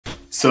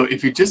So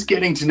if you're just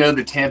getting to know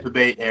the Tampa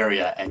Bay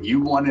area and you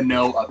want to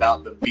know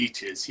about the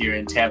beaches here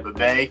in Tampa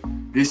Bay,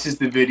 this is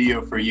the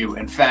video for you.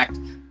 In fact,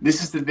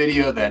 this is the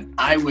video that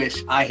I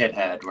wish I had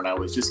had when I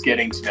was just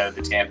getting to know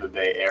the Tampa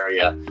Bay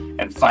area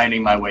and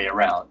finding my way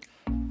around.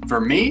 For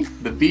me,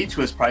 the beach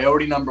was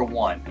priority number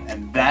one,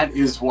 and that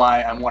is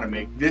why I want to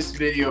make this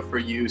video for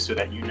you so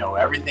that you know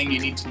everything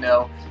you need to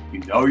know, you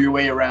know your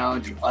way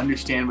around, you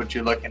understand what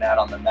you're looking at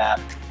on the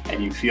map,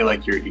 and you feel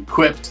like you're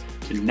equipped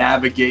to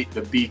navigate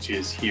the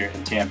beaches here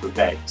in Tampa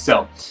Bay.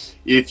 So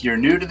if you're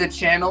new to the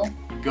channel,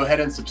 go ahead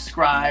and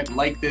subscribe,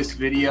 like this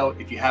video.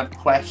 If you have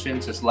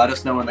questions, just let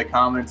us know in the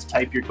comments,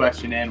 type your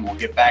question in, we'll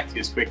get back to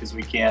you as quick as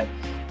we can.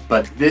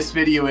 But this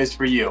video is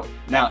for you.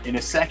 Now, in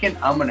a second,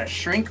 I'm gonna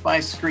shrink my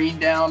screen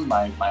down,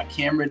 my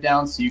camera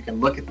down, so you can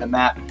look at the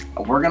map,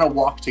 and we're gonna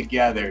walk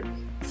together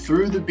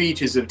through the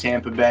beaches of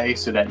Tampa Bay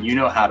so that you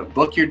know how to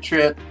book your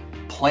trip,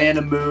 plan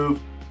a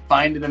move,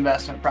 find an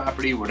investment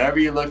property, whatever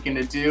you're looking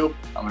to do.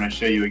 I'm gonna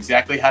show you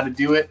exactly how to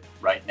do it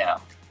right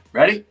now.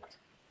 Ready?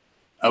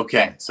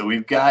 Okay, so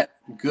we've got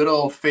good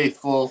old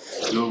faithful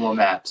Google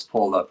Maps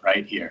pulled up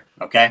right here,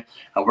 okay?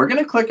 And we're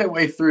gonna click our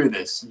way through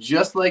this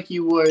just like we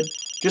would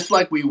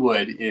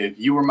if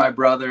you were my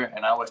brother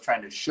and I was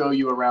trying to show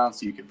you around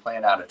so you could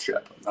plan out a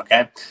trip,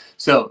 okay?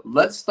 So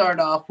let's start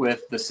off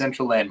with the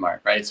central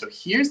landmark, right? So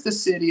here's the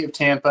city of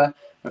Tampa.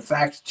 In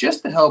fact,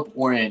 just to help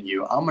orient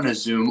you, I'm gonna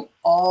zoom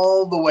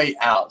all the way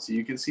out so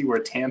you can see where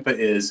Tampa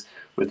is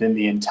within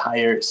the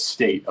entire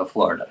state of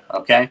Florida,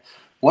 okay?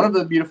 One of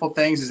the beautiful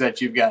things is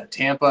that you've got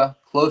Tampa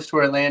close to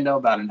Orlando,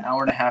 about an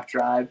hour-and-a-half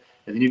drive,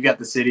 and then you've got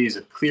the cities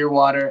of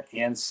Clearwater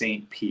and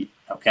St. Pete,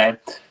 okay?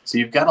 So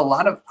you've got a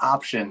lot of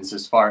options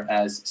as far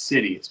as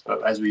cities,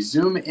 but as we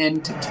zoom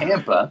into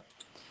Tampa,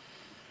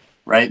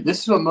 right, this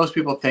is what most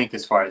people think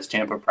as far as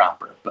Tampa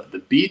proper, but the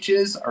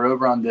beaches are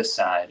over on this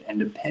side, and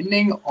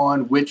depending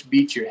on which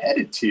beach you're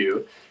headed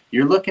to,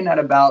 you're looking at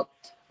about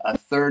a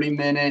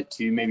 30-minute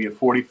to maybe a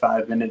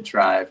 45-minute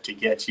drive to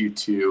get you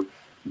to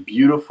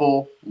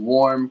beautiful,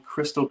 warm,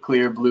 crystal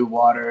clear blue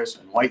waters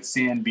and white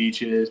sand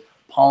beaches,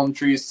 palm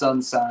trees,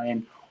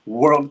 sunshine,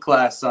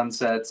 world-class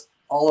sunsets,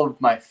 all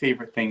of my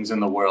favorite things in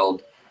the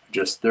world,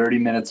 just 30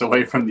 minutes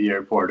away from the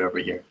airport over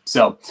here.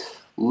 So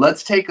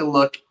let's take a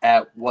look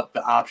at what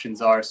the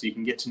options are so you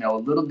can get to know a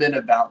little bit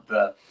about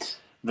the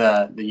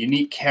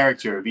unique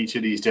character of each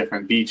of these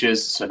different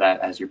beaches, so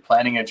that as you're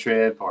planning a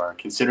trip or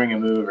considering a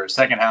move or a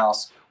second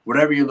house,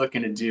 whatever you're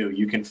looking to do,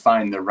 you can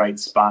find the right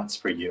spots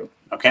for you,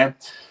 okay?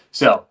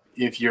 So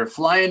if you're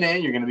flying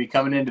in, you're going to be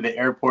coming into the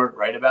airport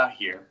right about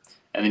here.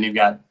 And then you've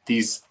got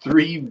these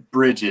three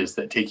bridges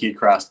that take you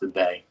across the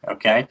bay,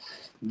 okay?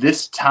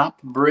 This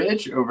top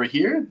bridge over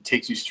here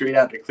takes you straight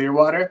out to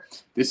Clearwater.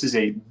 This is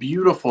a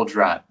beautiful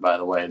drive, by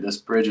the way. This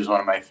bridge is one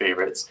of my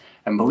favorites.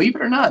 And believe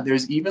it or not,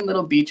 there's even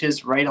little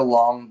beaches right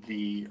along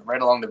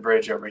the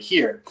bridge over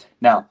here.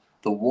 Now,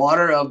 the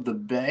water of the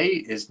bay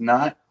is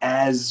not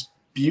as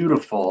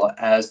beautiful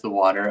as the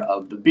water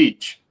of the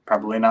beach.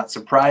 Probably not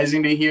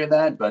surprising to hear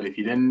that, but if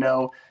you didn't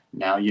know,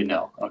 now you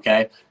know,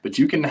 okay? But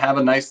you can have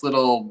a nice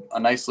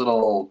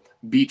little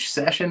beach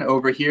session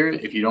over here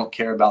if you don't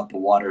care about the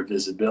water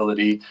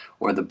visibility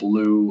or the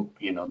blue,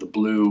 the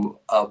blue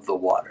of the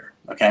water,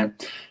 okay?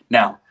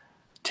 Now,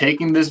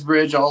 taking this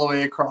bridge all the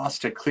way across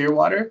to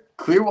Clearwater,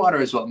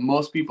 Clearwater is what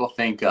most people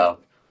think of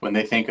when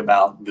they think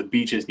about the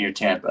beaches near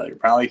Tampa. You're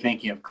probably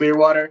thinking of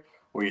Clearwater,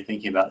 or you're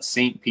thinking about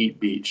St. Pete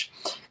Beach.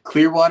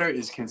 Clearwater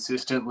is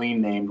consistently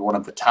named one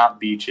of the top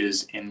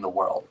beaches in the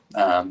world.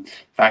 In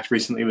fact,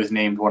 recently it was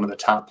named one of the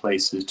top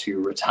places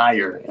to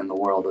retire in the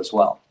world as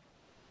well,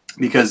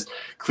 because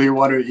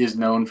Clearwater is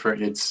known for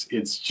its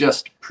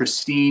just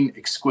pristine,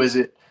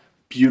 exquisite,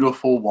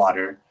 beautiful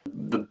water,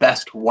 the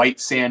best white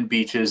sand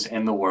beaches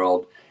in the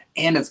world,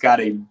 and it's got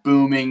a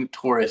booming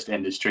tourist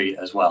industry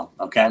as well,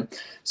 okay?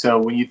 So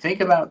when you think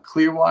about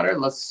Clearwater,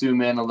 let's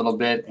zoom in a little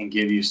bit and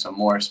give you some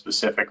more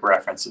specific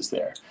references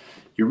there.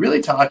 You're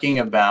really talking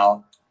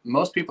about,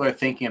 most people are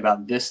thinking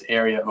about this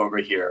area over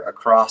here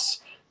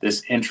across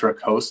this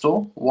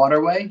intracoastal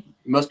waterway.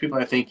 Most people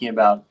are thinking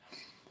about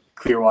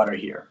Clearwater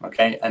here,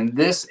 okay? And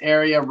this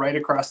area right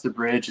across the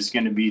bridge is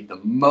going to be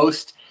the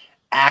most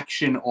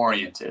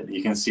action-oriented.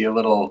 You can see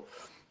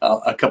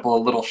a couple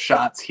of little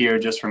shots here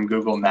just from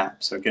Google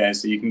Maps, okay?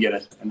 So you can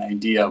get an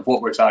idea of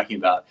what we're talking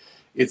about.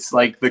 It's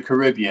like the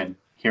Caribbean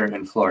here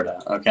in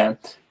Florida, okay?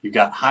 You've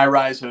got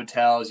high-rise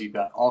hotels, you've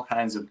got all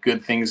kinds of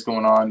good things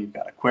going on, you've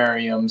got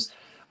aquariums,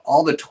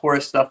 all the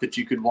tourist stuff that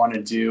you could want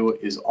to do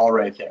is all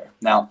right there.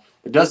 Now,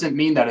 it doesn't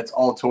mean that it's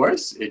all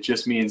tourists, it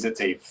just means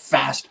it's a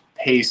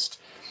fast-paced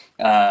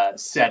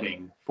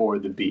setting for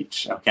the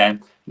beach, okay?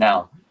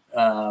 Now,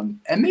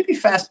 and maybe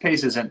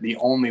fast-paced isn't the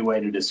only way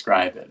to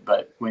describe it,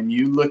 but when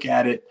you look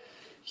at it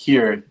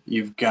here,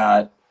 you've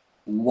got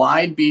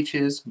wide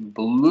beaches,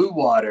 blue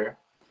water,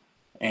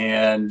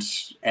 and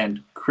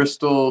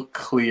crystal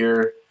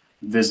clear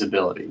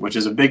visibility, which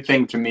is a big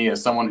thing to me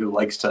as someone who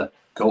likes to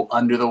go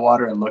under the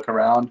water and look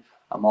around.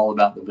 I'm all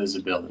about the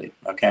visibility,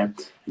 okay?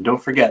 And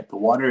don't forget, the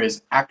water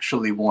is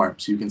actually warm,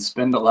 so you can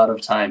spend a lot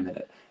of time in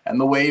it. and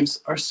the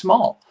waves are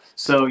small.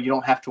 So you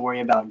don't have to worry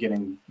about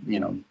getting,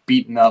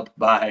 beaten up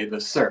by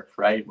the surf,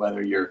 right?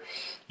 Whether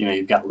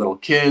you've got little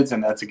kids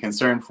and that's a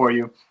concern for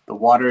you. The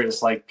water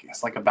is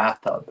it's like a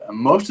bathtub. And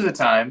most of the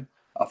time,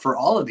 for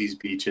all of these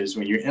beaches,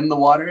 when you're in the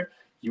water,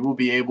 you will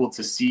be able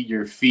to see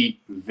your feet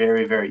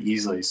very, very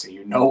easily. So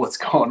you know what's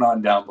going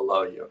on down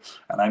below you.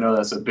 And I know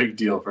that's a big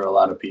deal for a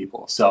lot of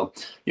people. So,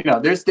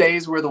 there's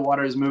days where the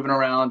water is moving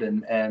around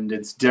and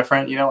it's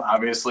different.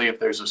 Obviously, if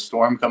there's a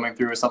storm coming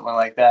through or something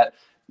like that,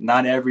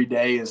 not every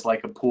day is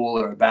like a pool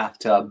or a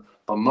bathtub.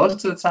 But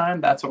most of the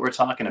time, that's what we're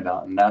talking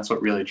about. And that's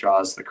what really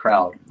draws the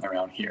crowd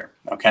around here.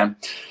 Okay.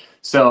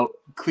 So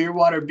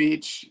Clearwater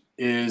Beach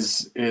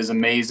is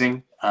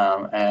amazing.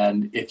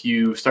 And if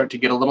you start to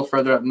get a little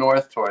further up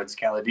north towards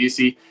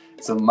Calidisi,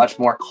 it's a much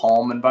more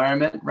calm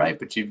environment, right?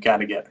 But you've got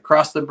to get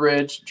across the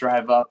bridge,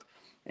 drive up,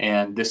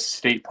 and this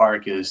state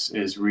park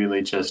is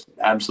really just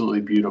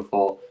absolutely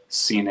beautiful,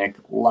 scenic,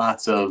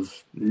 lots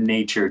of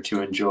nature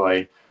to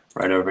enjoy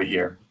right over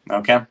here,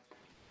 okay?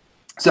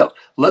 So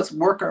let's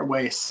work our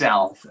way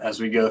south as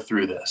we go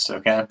through this,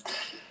 okay?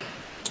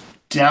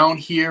 Down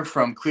here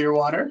from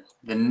Clearwater,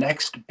 the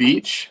next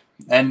beach,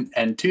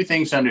 and two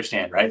things to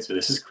understand, right? So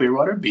this is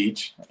Clearwater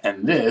Beach,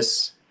 and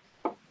this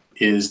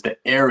is the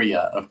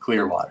area of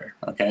Clearwater,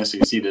 okay? So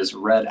you see this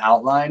red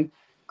outline.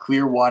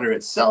 Clearwater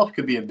itself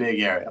could be a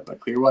big area,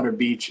 but Clearwater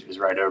Beach is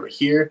right over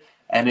here,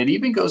 and it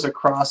even goes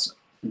across a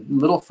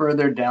little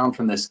further down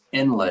from this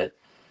inlet,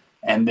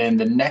 and then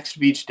the next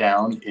beach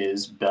down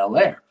is Bel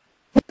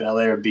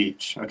Air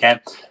Beach, okay?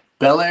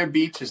 Bel Air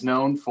Beach is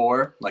known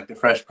for, like the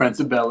Fresh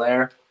Prince of Bel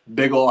Air,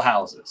 big old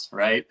houses,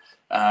 right?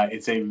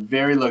 It's a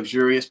very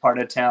luxurious part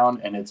of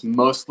town, and it's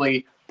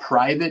mostly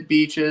private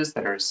beaches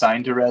that are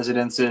assigned to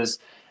residences.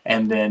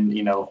 And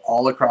then,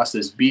 all across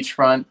this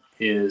beachfront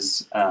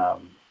is,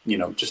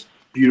 just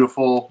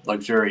beautiful,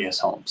 luxurious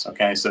homes.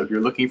 Okay. So if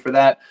you're looking for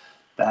that,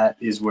 that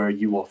is where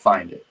you will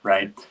find it,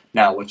 right?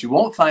 Now, what you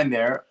won't find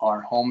there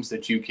are homes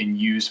that you can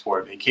use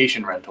for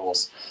vacation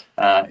rentals,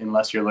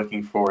 unless you're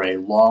looking for a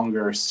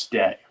longer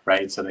stay,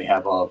 right? So they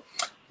have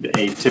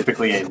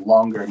typically a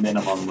longer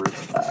minimum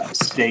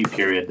stay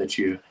period that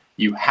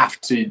you have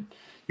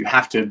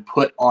to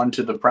put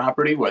onto the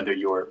property, whether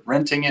you're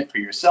renting it for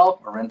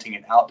yourself or renting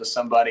it out to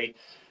somebody.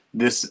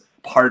 This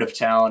part of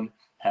town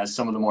has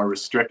some of the more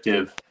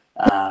restrictive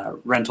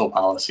rental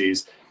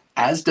policies,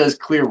 as does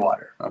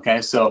Clearwater.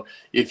 Okay, so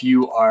if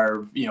you are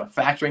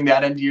factoring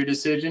that into your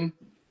decision,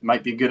 it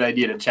might be a good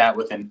idea to chat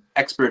with an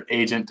expert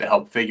agent to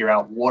help figure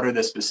out what are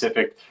the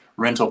specific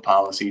rental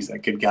policies that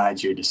could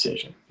guide your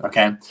decision.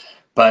 Okay.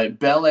 But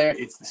Bel Air,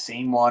 it's the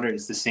same water,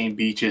 it's the same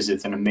beaches,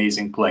 it's an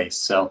amazing place.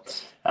 So,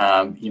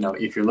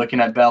 if you're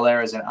looking at Bel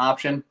Air as an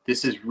option,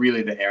 this is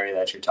really the area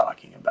that you're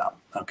talking about,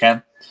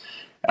 okay?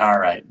 All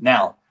right,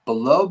 now,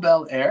 below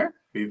Bel Air,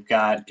 we've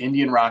got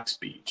Indian Rocks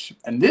Beach.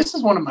 And this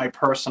is one of my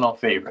personal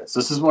favorites.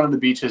 This is one of the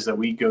beaches that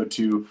we go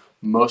to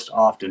most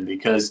often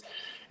because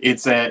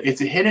it's a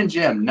hidden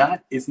gem.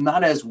 It's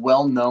not as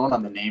well known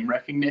on the name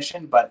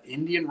recognition, but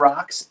Indian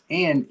Rocks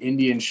and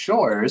Indian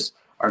Shores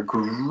are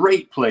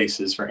great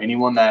places for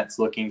anyone that's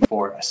looking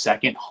for a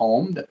second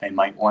home that they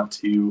might want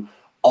to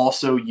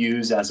also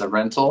use as a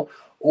rental,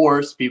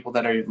 or people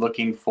that are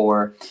looking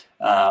for,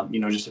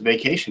 just a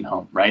vacation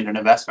home, right? An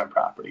investment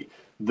property.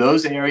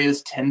 Those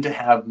areas tend to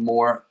have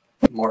more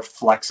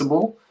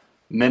flexible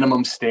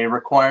minimum stay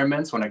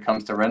requirements when it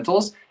comes to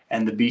rentals,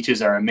 and the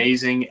beaches are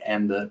amazing,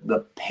 and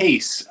the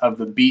pace of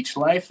the beach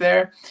life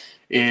there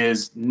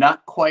is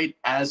not quite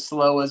as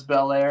slow as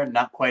Bel Air,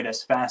 not quite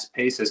as fast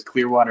paced as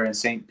Clearwater and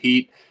St.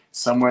 Pete,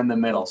 somewhere in the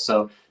middle.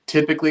 So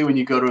typically when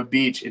you go to a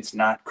beach, it's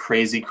not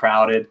crazy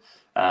crowded.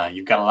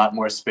 You've got a lot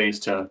more space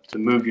to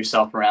move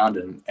yourself around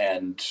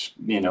and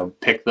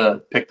pick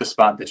the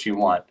spot that you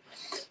want.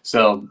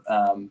 So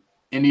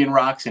Indian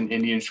Rocks and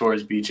Indian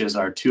Shores beaches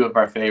are two of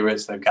our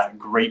favorites. They've got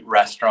great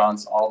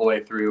restaurants all the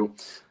way through.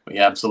 We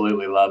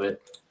absolutely love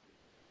it.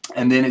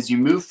 And then as you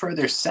move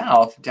further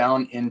south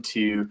down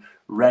into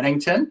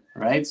Redington,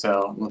 right?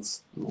 So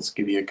let's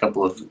give you a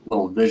couple of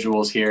little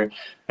visuals here.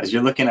 As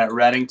you're looking at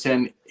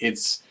Redington,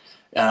 it's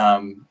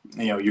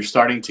you're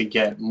starting to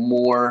get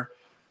more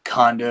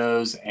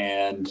condos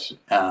and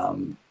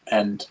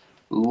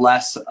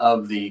less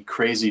of the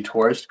crazy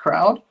tourist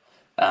crowd.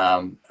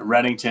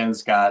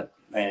 Redington's got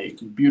a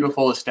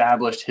beautiful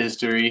established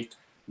history,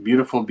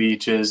 beautiful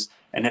beaches,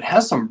 and it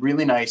has some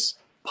really nice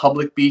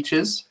public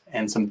beaches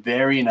and some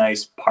very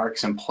nice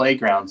parks and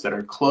playgrounds that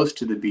are close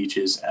to the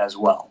beaches as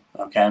well.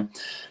 Okay.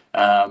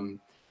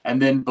 And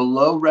then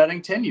below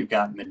Redington, you've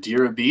got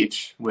Madeira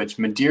Beach, which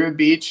Madeira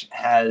Beach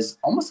has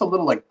almost a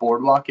little like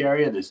boardwalk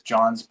area, this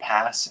John's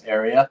Pass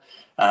area,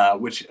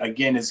 which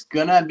again is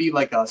gonna be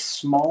like a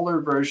smaller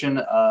version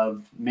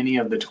of many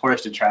of the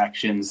tourist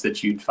attractions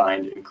that you'd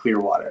find in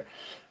Clearwater.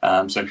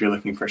 So if you're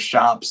looking for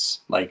shops,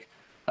 like,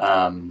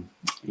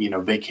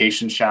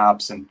 vacation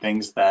shops and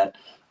things that,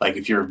 like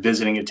if you're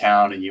visiting a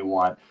town and you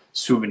want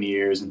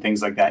souvenirs and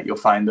things like that, you'll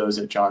find those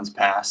at John's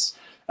Pass.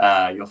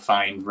 You'll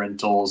find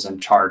rentals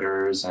and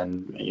charters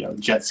and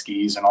jet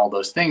skis and all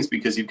those things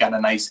because you've got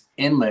a nice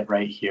inlet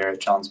right here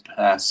at John's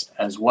Pass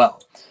as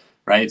well,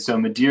 right? So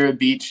Madeira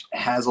Beach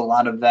has a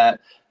lot of that.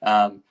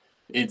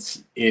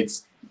 It's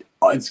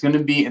going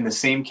to be in the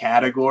same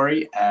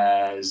category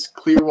as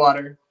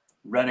Clearwater,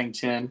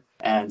 Reddington,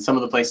 and some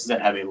of the places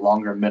that have a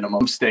longer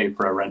minimum stay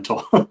for a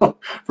rental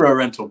for a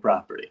rental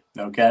property.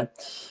 Okay,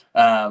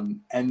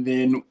 and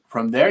then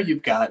from there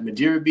you've got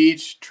Madeira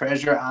Beach,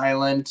 Treasure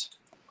Island,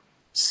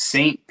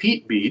 St.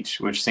 Pete Beach,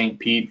 which St.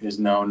 Pete is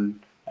known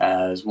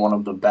as one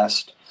of the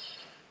best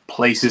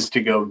places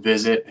to go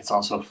visit. It's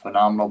also a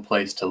phenomenal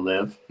place to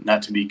live,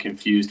 not to be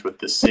confused with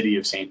the city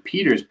of St.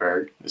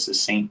 Petersburg. This is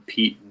St.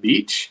 Pete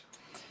Beach.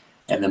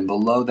 And then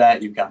below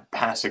that, you've got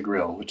Pass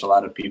Agril, which a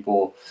lot of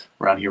people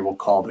around here will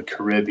call the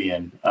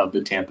Caribbean of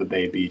the Tampa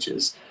Bay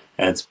beaches.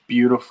 And it's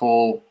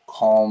beautiful,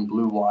 calm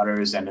blue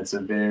waters, and it's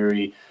a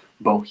very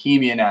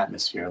bohemian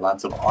atmosphere,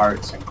 lots of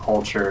arts and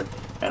culture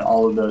and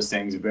all of those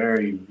things.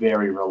 Very,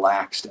 very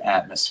relaxed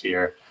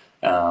atmosphere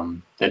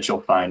that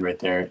you'll find right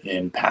there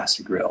in Pass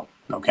Agril.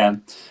 Okay,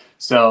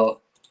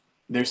 so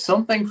there's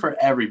something for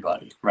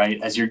everybody,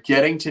 right? As you're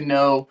getting to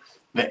know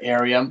the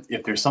area,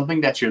 if there's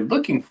something that you're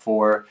looking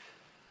for,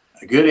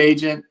 a good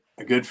agent,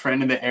 a good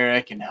friend in the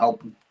area can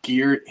help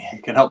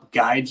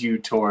guide you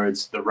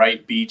towards the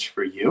right beach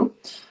for you,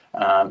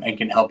 and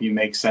can help you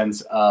make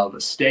sense of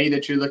a stay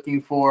that you're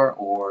looking for,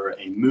 or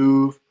a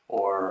move,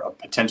 or a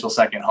potential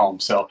second home.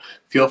 So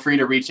feel free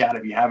to reach out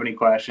if you have any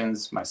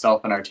questions.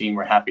 Myself and our team,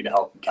 we're happy to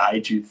help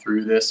guide you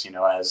through this.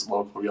 As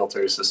local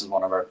realtors, this is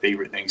one of our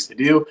favorite things to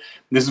do.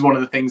 This is one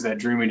of the things that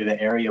drew me to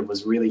the area,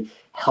 was really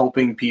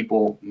helping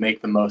people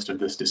make the most of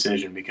this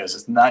decision, because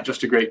it's not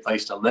just a great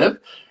place to live,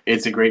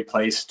 it's a great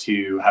place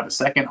to have a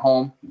second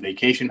home,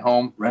 vacation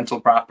home,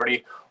 rental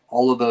property.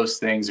 All of those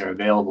things are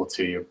available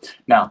to you.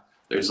 Now,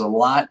 there's a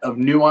lot of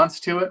nuance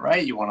to it,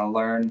 right? You want to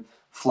learn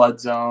flood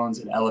zones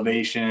and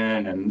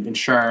elevation and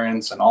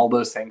insurance and all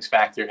those things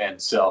factor in.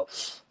 So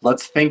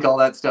let's think all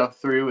that stuff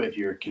through if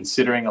you're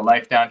considering a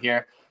life down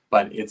here.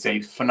 But it's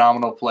a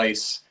phenomenal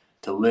place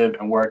to live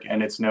and work,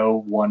 and it's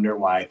no wonder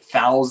why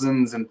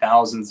thousands and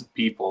thousands of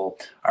people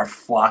are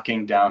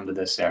flocking down to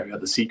this area.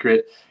 The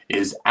secret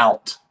is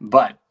out,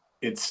 but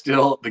it's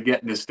still, the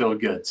getting is still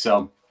good.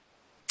 So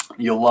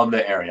you'll love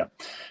the area.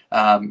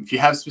 If you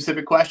have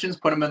specific questions,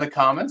 put them in the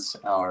comments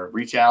or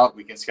reach out.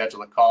 We can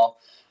schedule a call.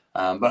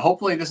 But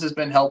hopefully this has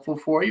been helpful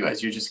for you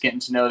as you're just getting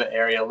to know the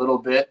area a little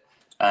bit.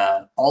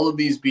 All of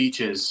these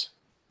beaches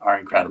are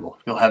incredible.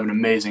 You'll have an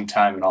amazing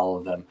time in all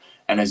of them.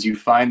 And as you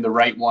find the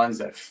right ones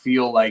that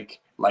feel like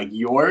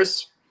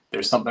yours,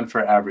 there's something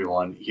for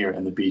everyone here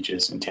in the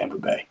beaches in Tampa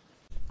Bay.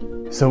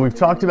 So we've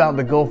talked about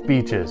the Gulf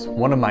beaches,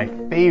 one of my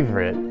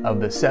favorite of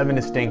the 7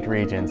 distinct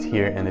regions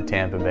here in the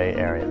Tampa Bay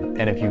area.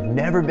 And if you've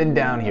never been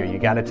down here, you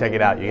gotta check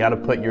it out. You gotta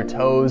put your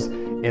toes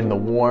in the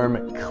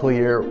warm,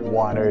 clear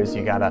waters.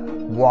 You gotta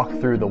walk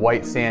through the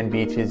white sand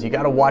beaches. You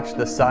gotta watch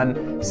the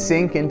sun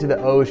sink into the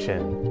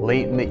ocean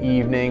late in the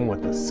evening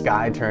with the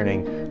sky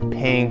turning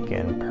pink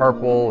and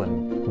purple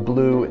and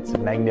blue. It's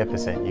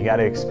magnificent. You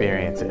gotta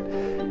experience it.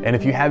 And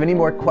if you have any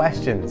more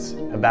questions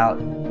about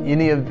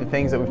any of the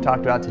things that we've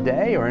talked about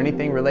today or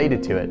anything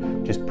related to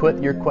it, just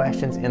put your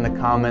questions in the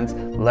comments.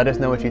 Let us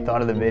know what you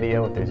thought of the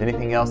video. If there's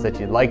anything else that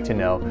you'd like to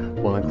know,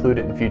 we'll include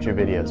it in future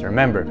videos.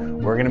 Remember,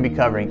 we're going to be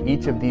covering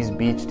each of these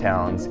beach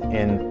towns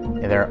in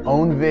their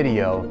own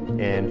video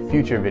in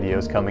future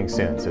videos coming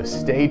soon. So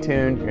stay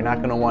tuned. You're not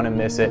going to want to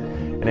miss it.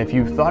 And if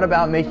you've thought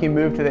about making a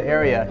move to the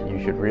area,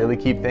 you should really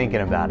keep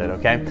thinking about it,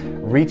 okay?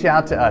 Reach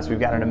out to us. We've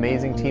got an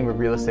amazing team of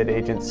real estate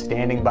agents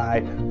standing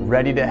by,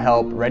 ready to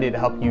help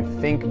you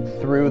think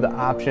through the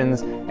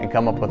options and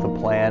come up with a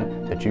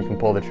plan that you can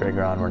pull the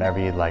trigger on whenever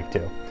you'd like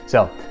to.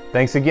 So,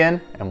 thanks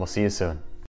again, and we'll see you soon.